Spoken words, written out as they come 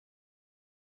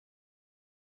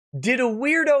Did a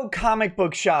weirdo comic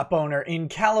book shop owner in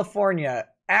California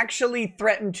actually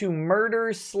threaten to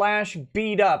murder /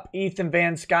 beat up Ethan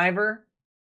Van Sciver?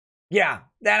 Yeah,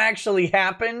 that actually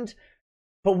happened.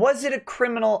 But was it a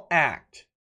criminal act?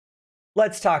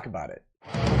 Let's talk about it.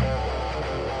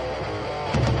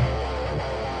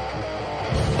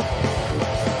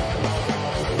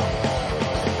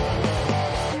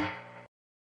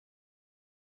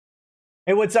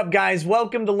 Hey, what's up, guys?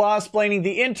 Welcome to Law-splaining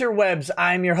the Interwebs.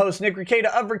 I'm your host, Nick Rekieta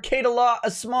of Rekieta Law,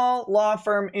 a small law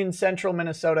firm in central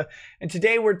Minnesota. And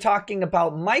today we're talking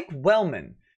about Mike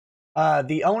Wellman,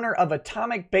 the owner of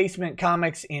Atomic Basement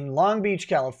Comics in Long Beach,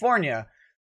 California,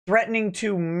 threatening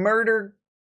to murder,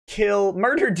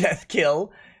 death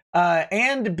kill,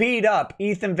 and beat up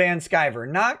Ethan Van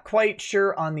Sciver. Not quite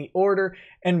sure on the order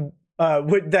and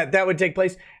that would take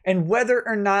place, and whether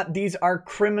or not these are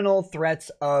criminal threats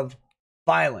of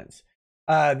violence.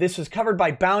 This was covered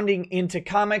by Bounding Into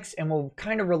Comics, and we'll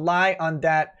kind of rely on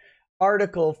that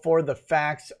article for the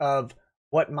facts of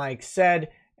what Mike said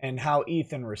and how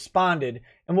Ethan responded.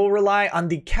 And we'll rely on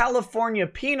the California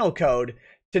Penal Code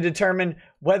to determine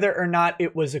whether or not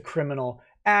it was a criminal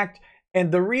act.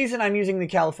 And the reason I'm using the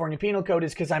California Penal Code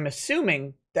is because I'm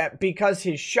assuming that because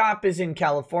his shop is in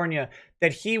California,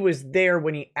 that he was there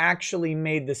when he actually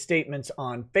made the statements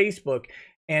on Facebook.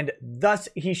 And thus,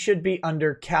 he should be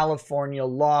under California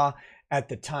law at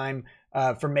the time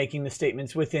for making the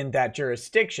statements within that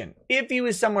jurisdiction. If he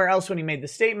was somewhere else when he made the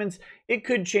statements, it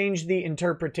could change the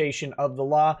interpretation of the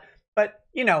law. But,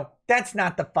 you know, that's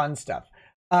not the fun stuff.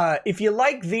 If you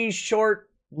like these short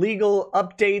legal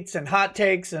updates and hot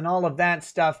takes and all of that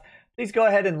stuff, please go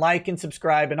ahead and like and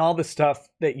subscribe and all the stuff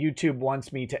that YouTube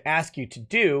wants me to ask you to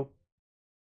do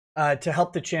to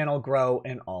help the channel grow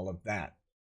and all of that.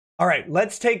 All right,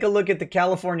 let's take a look at the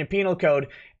California Penal Code,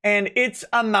 and it's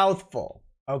a mouthful,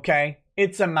 okay?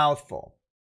 It's a mouthful.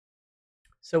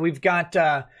 So we've got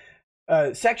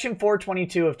Section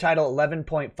 422 of Title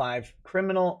 11.5,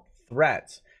 Criminal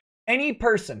Threats. Any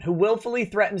person who willfully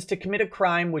threatens to commit a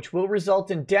crime which will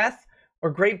result in death or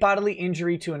great bodily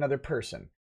injury to another person,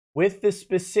 with the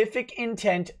specific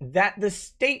intent that the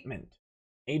statement,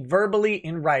 made verbally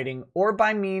in writing or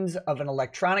by means of an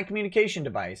electronic communication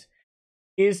device,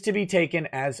 is to be taken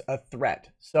as a threat.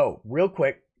 So, real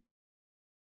quick,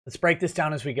 let's break this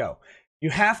down as we go. You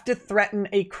have to threaten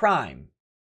a crime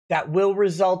that will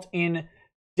result in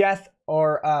death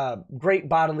or great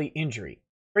bodily injury.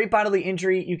 Great bodily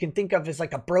injury you can think of as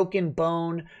like a broken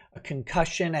bone, a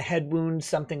concussion, a head wound,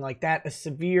 something like that, a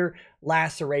severe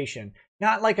laceration.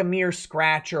 Not like a mere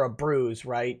scratch or a bruise,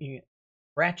 right? You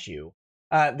scratch you.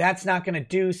 That's not going to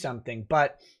do something,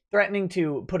 but threatening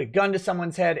to put a gun to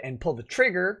someone's head and pull the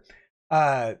trigger,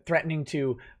 threatening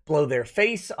to blow their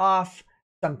face off,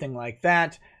 something like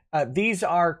that. These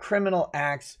are criminal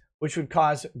acts which would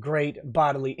cause great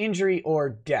bodily injury or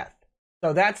death.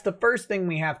 So that's the first thing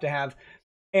we have to have.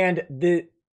 And the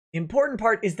important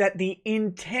part is that the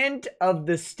intent of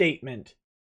the statement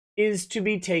is to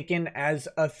be taken as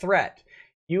a threat.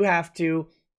 You have to,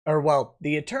 or well,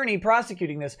 the attorney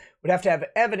prosecuting this would have to have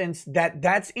evidence that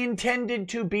that's intended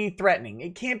to be threatening.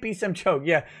 It can't be some joke.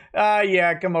 Yeah,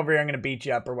 come over here, I'm going to beat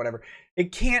you up or whatever.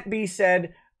 It can't be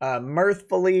said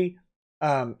mirthfully.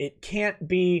 It can't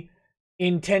be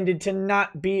intended to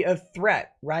not be a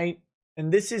threat, right?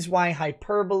 And this is why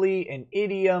hyperbole and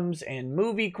idioms and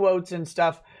movie quotes and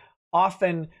stuff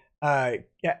often,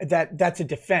 that's a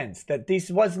defense. That this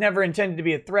was never intended to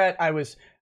be a threat. I was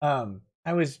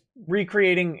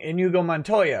recreating Inigo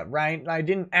Montoya, right? I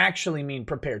didn't actually mean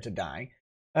prepare to die.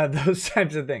 Those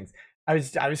types of things. I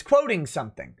was quoting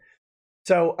something.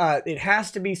 So it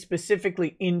has to be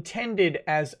specifically intended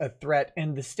as a threat,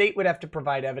 and the state would have to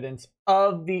provide evidence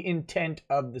of the intent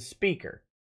of the speaker.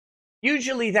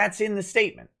 Usually that's in the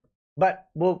statement, but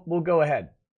we'll go ahead.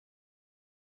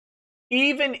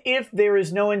 Even if there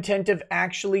is no intent of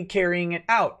actually carrying it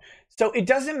out. So it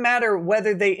doesn't matter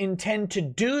whether they intend to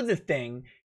do the thing.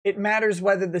 It matters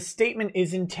whether the statement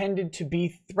is intended to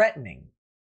be threatening.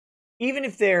 Even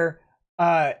if they're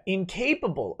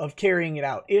incapable of carrying it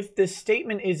out, if the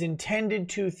statement is intended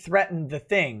to threaten the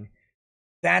thing,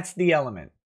 that's the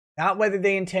element. Not whether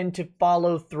they intend to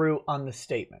follow through on the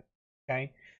statement,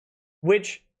 okay?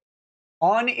 Which,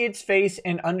 on its face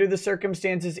and under the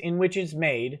circumstances in which it's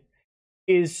made,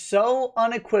 is so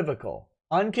unequivocal,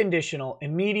 unconditional,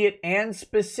 immediate, and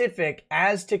specific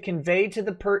as to convey to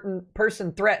the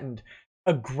person threatened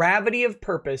a gravity of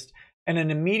purpose and an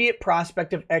immediate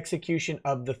prospect of execution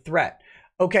of the threat.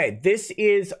 Okay, this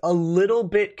is a little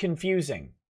bit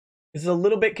confusing. This is a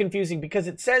little bit confusing because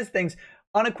it says things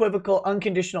unequivocal,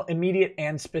 unconditional, immediate,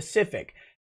 and specific.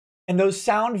 And those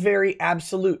sound very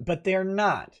absolute, but they're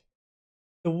not.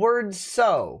 The word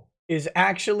so is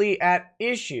actually at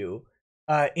issue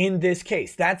in this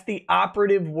case. That's the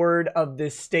operative word of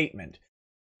this statement.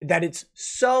 That it's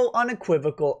so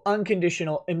unequivocal,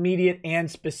 unconditional, immediate, and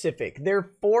specific. There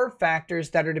are 4 factors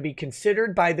that are to be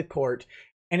considered by the court.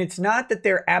 And it's not that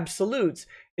they're absolutes.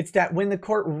 It's that when the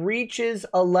court reaches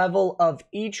a level of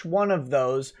each one of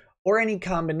those, or any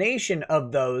combination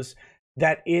of those,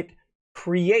 that it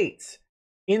creates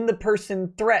in the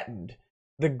person threatened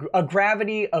a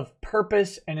gravity of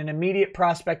purpose and an immediate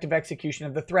prospect of execution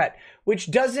of the threat, which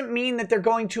doesn't mean that they're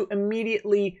going to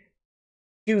immediately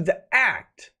do the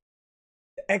act,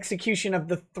 the execution of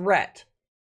the threat,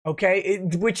 okay?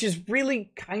 Which is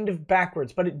really kind of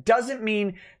backwards, but it doesn't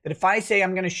mean that if I say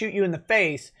I'm going to shoot you in the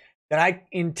face, that I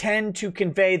intend to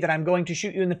convey that I'm going to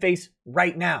shoot you in the face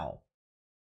right now.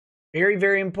 Very,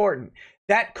 very important.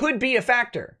 That could be a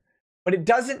factor, but it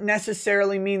doesn't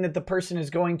necessarily mean that the person is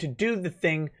going to do the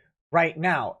thing right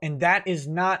now. And that is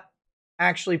not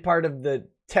actually part of the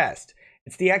test.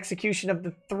 It's the execution of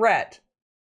the threat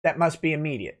that must be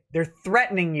immediate. They're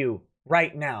threatening you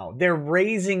right now. They're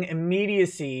raising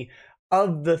immediacy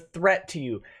of the threat to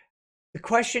you. The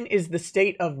question is the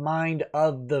state of mind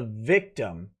of the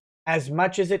victim as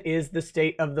much as it is the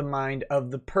state of the mind of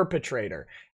the perpetrator.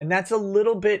 And that's a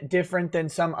little bit different than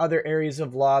some other areas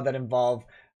of law that involve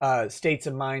states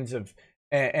of minds of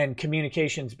and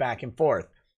communications back and forth.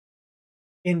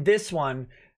 In this one,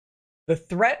 the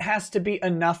threat has to be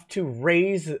enough to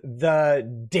raise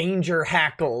the danger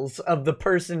hackles of the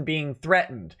person being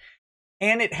threatened.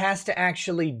 And it has to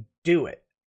actually do it.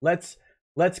 Let's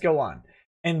go on.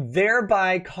 And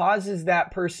thereby causes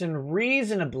that person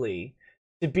reasonably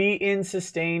to be in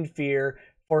sustained fear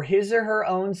for his or her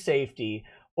own safety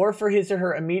or for his or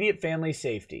her immediate family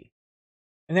safety.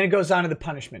 And then it goes on to the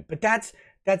punishment. But that's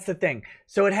the thing.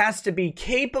 So it has to be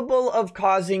capable of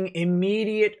causing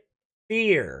immediate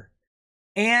fear.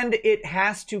 And it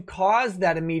has to cause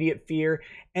that immediate fear.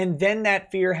 And then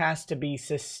that fear has to be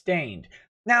sustained.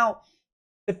 Now,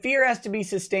 the fear has to be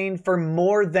sustained for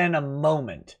more than a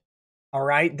moment. All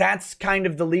right? That's kind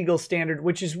of the legal standard,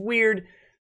 which is weird.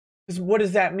 Because what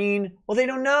does that mean? Well, they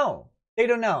don't know. They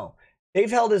don't know.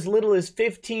 They've held as little as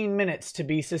 15 minutes to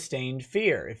be sustained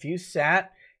fear. If you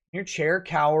sat in your chair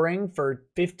cowering for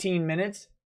 15 minutes,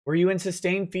 were you in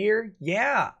sustained fear?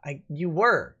 Yeah, you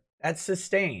were. That's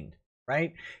sustained,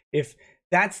 right? If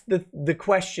that's the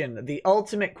question, the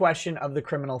ultimate question of the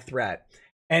criminal threat.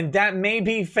 And that may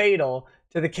be fatal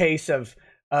to the case of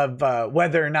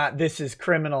whether or not this is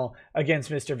criminal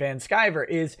against Mr. Van Sciver,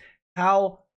 is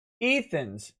how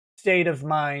Ethan's state of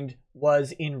mind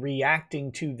was in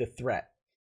reacting to the threat.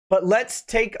 But let's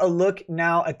take a look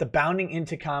now at the Bounding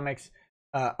Into Comics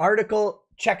article,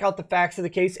 check out the facts of the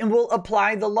case, and we'll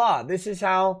apply the law. This is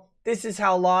how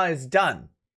law is done.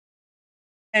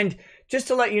 And just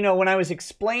to let you know, when I was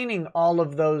explaining all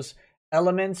of those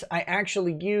elements, I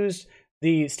actually used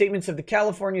the statements of the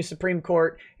California Supreme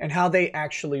Court and how they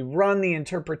actually run the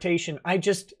interpretation. I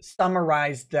just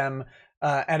summarized them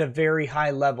at a very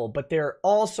high level, but there are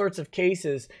all sorts of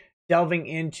cases delving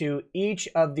into each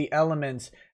of the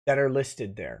elements that are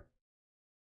listed there.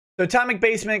 So Atomic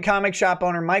Basement comic shop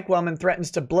owner Mike Wellman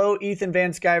threatens to blow Ethan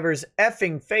Van Sciver's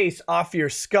effing face off your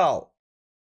skull.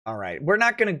 All right, we're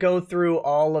not going to go through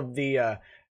all of the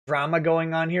drama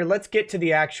going on here. Let's get to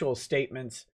the actual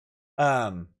statements.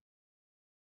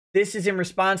 This is in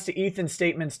response to Ethan's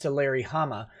statements to Larry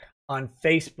Hama on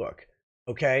Facebook.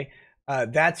 Okay,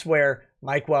 that's where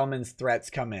Mike Wellman's threats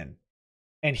come in.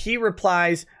 And he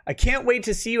replies, "I can't wait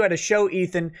to see you at a show,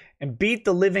 Ethan, and beat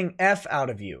the living F out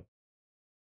of you."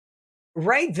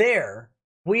 Right there,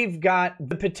 we've got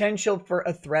the potential for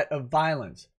a threat of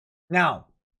violence. Now,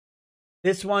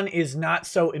 this one is not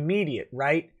so immediate,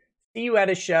 right? See you at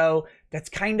a show. That's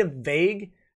kind of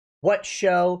vague. What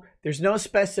show? There's no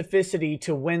specificity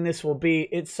to when this will be.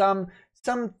 It's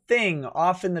something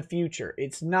off in the future.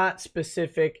 It's not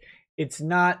specific. It's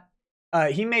not,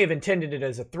 he may have intended it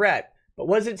as a threat, but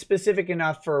was it specific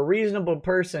enough for a reasonable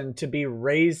person to be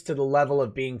raised to the level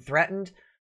of being threatened?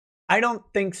 I don't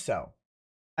think so.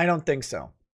 I don't think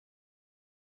so.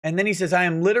 And then he says, "I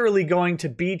am literally going to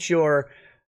beat your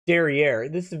derriere."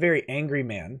 This is a very angry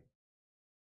man.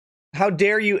 "How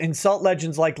dare you insult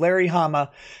legends like Larry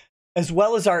Hama, as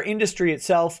well as our industry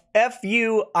itself. F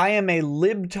you, I am a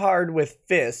libtard with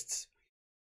fists."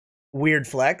 Weird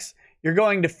flex. "You're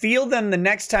going to feel them the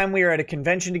next time we are at a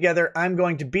convention together. I'm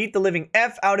going to beat the living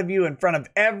F out of you in front of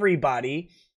everybody."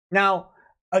 Now,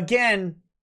 again,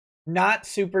 not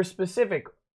super specific.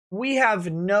 We have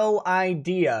no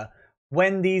idea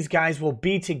when these guys will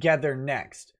be together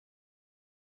next.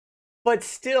 But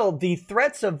still, the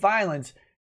threats of violence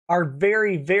are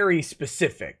very, very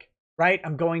specific, right?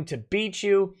 I'm going to beat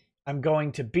you. I'm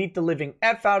going to beat the living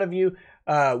F out of you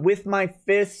with my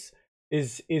fists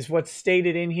is what's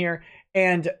stated in here.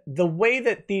 And the way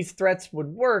that these threats would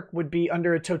work would be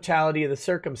under a totality of the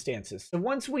circumstances. So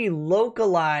once we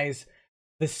localize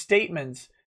the statements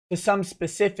to some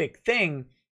specific thing,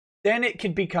 then it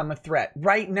could become a threat.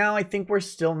 Right now, I think we're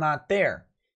still not there.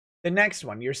 The next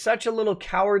one, you're such a little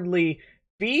cowardly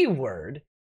B word,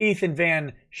 Ethan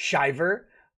Van Sciver.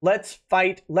 Let's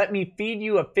fight. Let me feed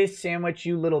you a fist sandwich,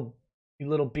 you little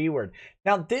B word.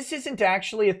 Now, this isn't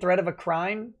actually a threat of a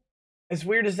crime. As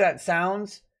weird as that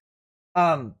sounds,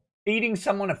 feeding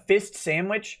someone a fist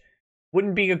sandwich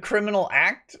wouldn't be a criminal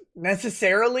act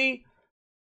necessarily,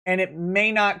 and it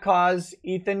may not cause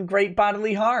Ethan great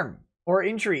bodily harm or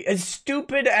injury. As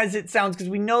stupid as it sounds, because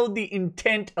we know the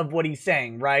intent of what he's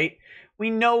saying, right? We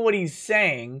know what he's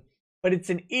saying, but it's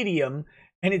an idiom,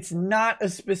 and it's not a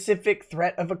specific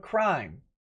threat of a crime.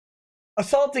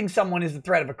 Assaulting someone is a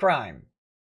threat of a crime.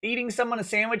 Feeding someone a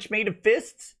sandwich made of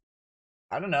fists?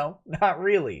 I don't know. Not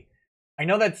really. I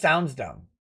know that sounds dumb,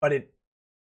 but it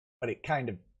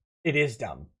is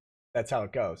dumb. That's how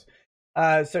it goes.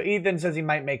 So Ethan says he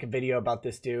might make a video about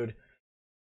this dude.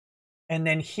 And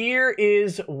then here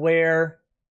is where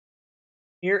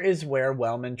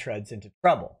Wellman treads into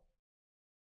trouble.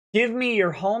 Give me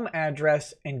your home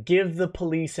address and give the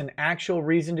police an actual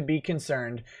reason to be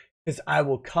concerned, because I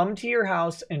will come to your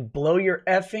house and blow your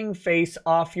effing face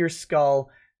off your skull.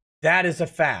 That is a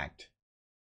fact.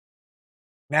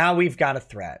 Now we've got a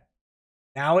threat.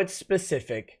 Now it's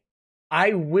specific.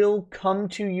 I will come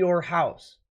to your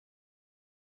house.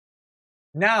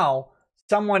 Now,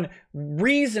 someone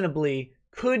reasonably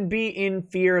could be in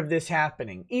fear of this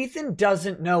happening. Ethan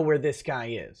doesn't know where this guy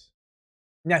is,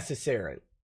 necessarily.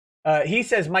 He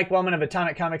says Mike Wellman of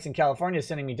Atomic Comics in California is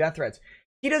sending me death threats.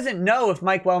 He doesn't know if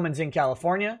Mike Wellman's in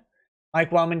California.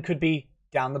 Mike Wellman could be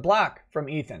down the block from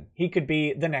Ethan. He could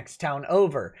be the next town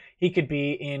over. He could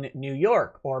be in New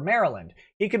York or Maryland.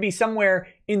 He could be somewhere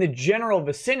in the general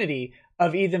vicinity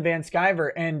of Ethan Van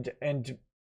Sciver and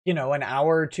you know, an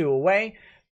hour or two away.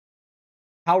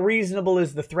 How reasonable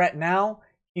is the threat now?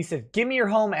 He said, give me your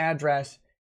home address.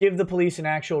 Give the police an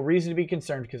actual reason to be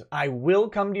concerned, because I will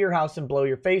come to your house and blow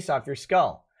your face off your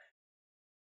skull.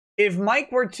 If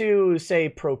Mike were to, say,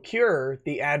 procure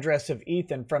the address of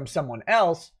Ethan from someone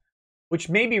else, which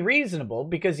may be reasonable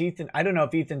because Ethan, I don't know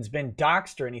if Ethan's been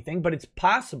doxxed or anything, but it's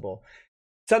possible.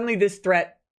 Suddenly this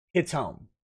threat hits home.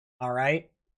 All right.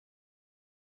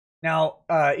 Now,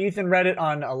 Ethan read it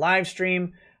on a live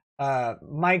stream.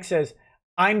 Mike says,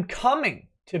 I'm coming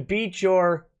to beat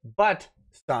your butt,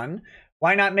 son.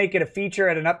 Why not make it a feature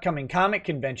at an upcoming comic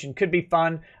convention? Could be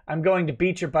fun. I'm going to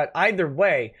beat your butt either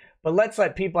way, but let's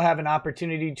let people have an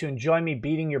opportunity to enjoy me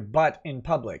beating your butt in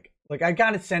public. Like, I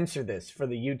gotta censor this for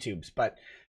the YouTubes, but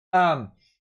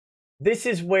this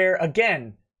is where,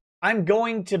 again, I'm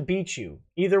going to beat you.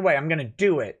 Either way, I'm gonna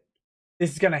do it.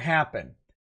 This is gonna happen.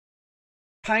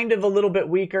 Kind of a little bit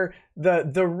weaker.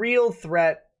 The real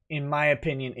threat, in my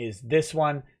opinion, is this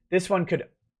one. This one could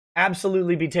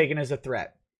absolutely be taken as a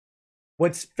threat.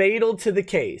 What's fatal to the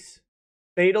case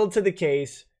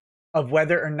of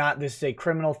whether or not this is a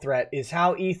criminal threat is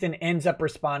how Ethan ends up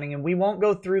responding, and we won't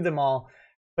go through them all,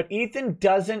 but Ethan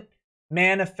doesn't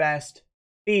manifest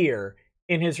fear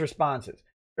in his responses.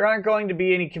 There aren't going to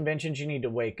be any conventions you need to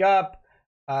wake up.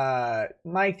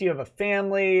 Mike, do you have a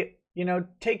family? You know,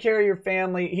 take care of your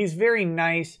family. He's very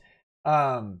nice.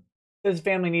 His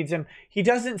family needs him. He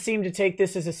doesn't seem to take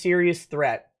this as a serious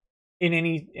threat in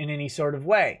any sort of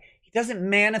way. He doesn't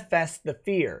manifest the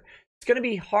fear. It's going to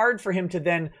be hard for him to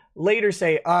then later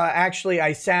say, actually,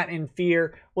 I sat in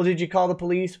fear. Well, did you call the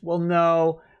police? Well,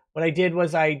 no. What I did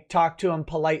was I talked to him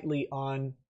politely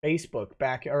on Facebook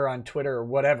or on Twitter or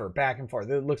whatever, back and forth.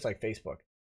 It looks like Facebook.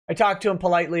 I talked to him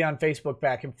politely on Facebook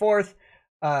back and forth.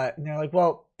 And they're like,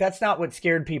 well, that's not what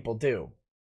scared people do.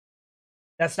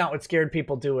 That's not what scared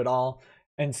people do at all.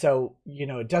 And so, you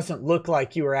know, it doesn't look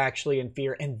like you were actually in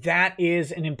fear. And that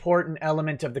is an important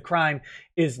element of the crime,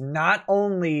 is not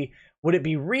only would it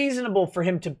be reasonable for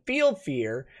him to feel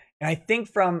fear, and I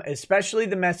think from especially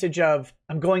the message of,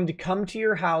 I'm going to come to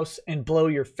your house and blow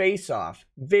your face off,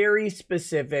 very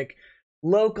specific,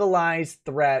 localized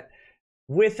threat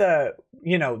with a,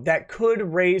 you know, that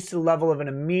could raise to the level of an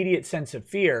immediate sense of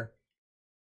fear.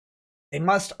 They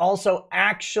must also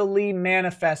actually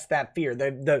manifest that fear.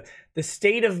 The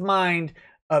state of mind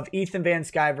of Ethan Van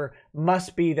Sciver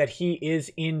must be that he is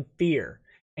in fear.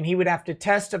 and he would have to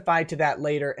testify to that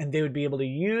later, and they would be able to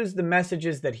use the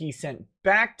messages that he sent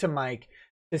back to Mike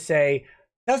to say,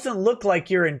 doesn't look like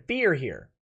you're in fear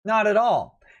here. Not at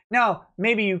all. Now,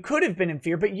 maybe you could have been in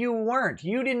fear, but you weren't.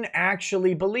 You didn't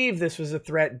actually believe this was a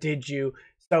threat, did you?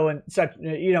 So and such,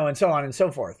 and so on and so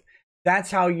forth.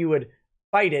 That's how you would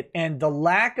fight it. And the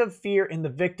lack of fear in the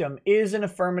victim is an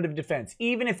affirmative defense,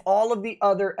 even if all of the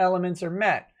other elements are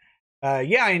met.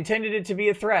 Yeah, I intended it to be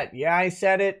a threat. Yeah, I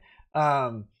said it.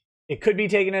 It could be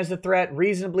taken as a threat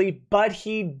reasonably, but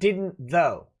he didn't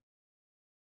though.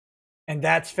 And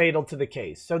that's fatal to the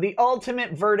case. So the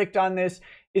ultimate verdict on this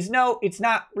is no, it's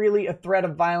not really a threat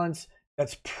of violence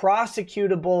that's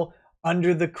prosecutable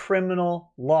under the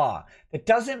criminal law. That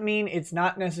doesn't mean it's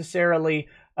not necessarily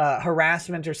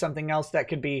harassment or something else that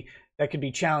could be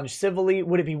challenged civilly.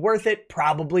 Would it be worth it?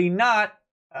 Probably not.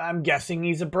 I'm guessing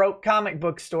he's a broke comic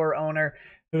book store owner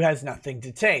who has nothing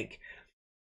to take.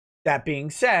 That being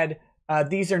said,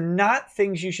 these are not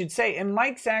things you should say. And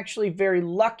Mike's actually very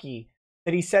lucky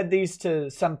that he said these to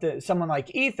someone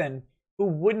like Ethan, who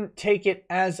wouldn't take it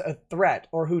as a threat,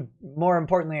 or who, more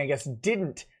importantly, I guess,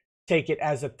 didn't take it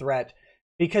as a threat,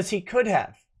 because he could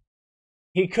have.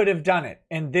 He could have done it,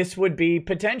 and this would be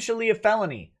potentially a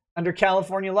felony under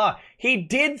California law. He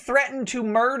did threaten to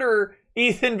murder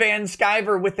Ethan Van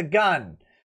Sciver with a gun.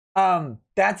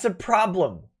 That's a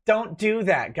problem. Don't do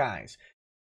that, guys.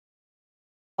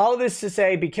 All of this to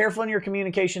say, be careful in your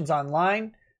communications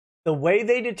online. The way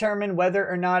they determine whether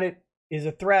or not it is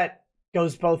a threat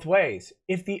goes both ways.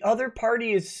 If the other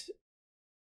party is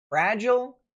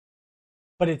fragile,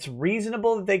 but it's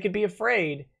reasonable that they could be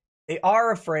afraid, they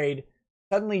are afraid,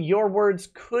 suddenly your words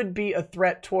could be a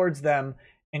threat towards them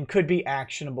and could be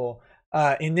actionable.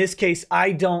 In this case,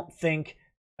 I don't think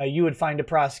you would find a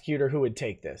prosecutor who would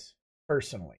take this,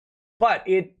 personally. But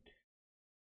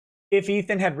if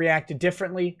Ethan had reacted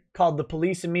differently, called the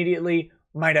police immediately,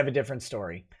 might have a different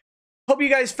story. Hope you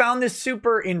guys found this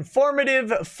super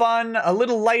informative, fun, a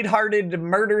little lighthearted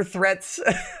murder threats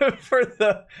for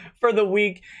the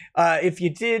week. If you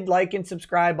did, like and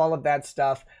subscribe, all of that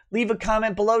stuff. Leave a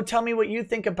comment below. Tell me what you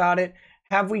think about it.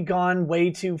 Have we gone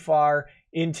way too far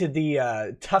into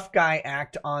the tough guy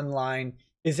act online?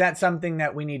 Is that something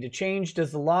that we need to change?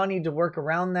 Does the law need to work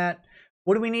around that?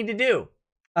 What do we need to do?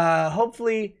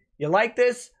 Hopefully you like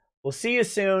this. We'll see you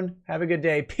soon. Have a good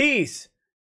day. Peace.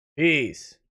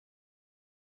 Peace.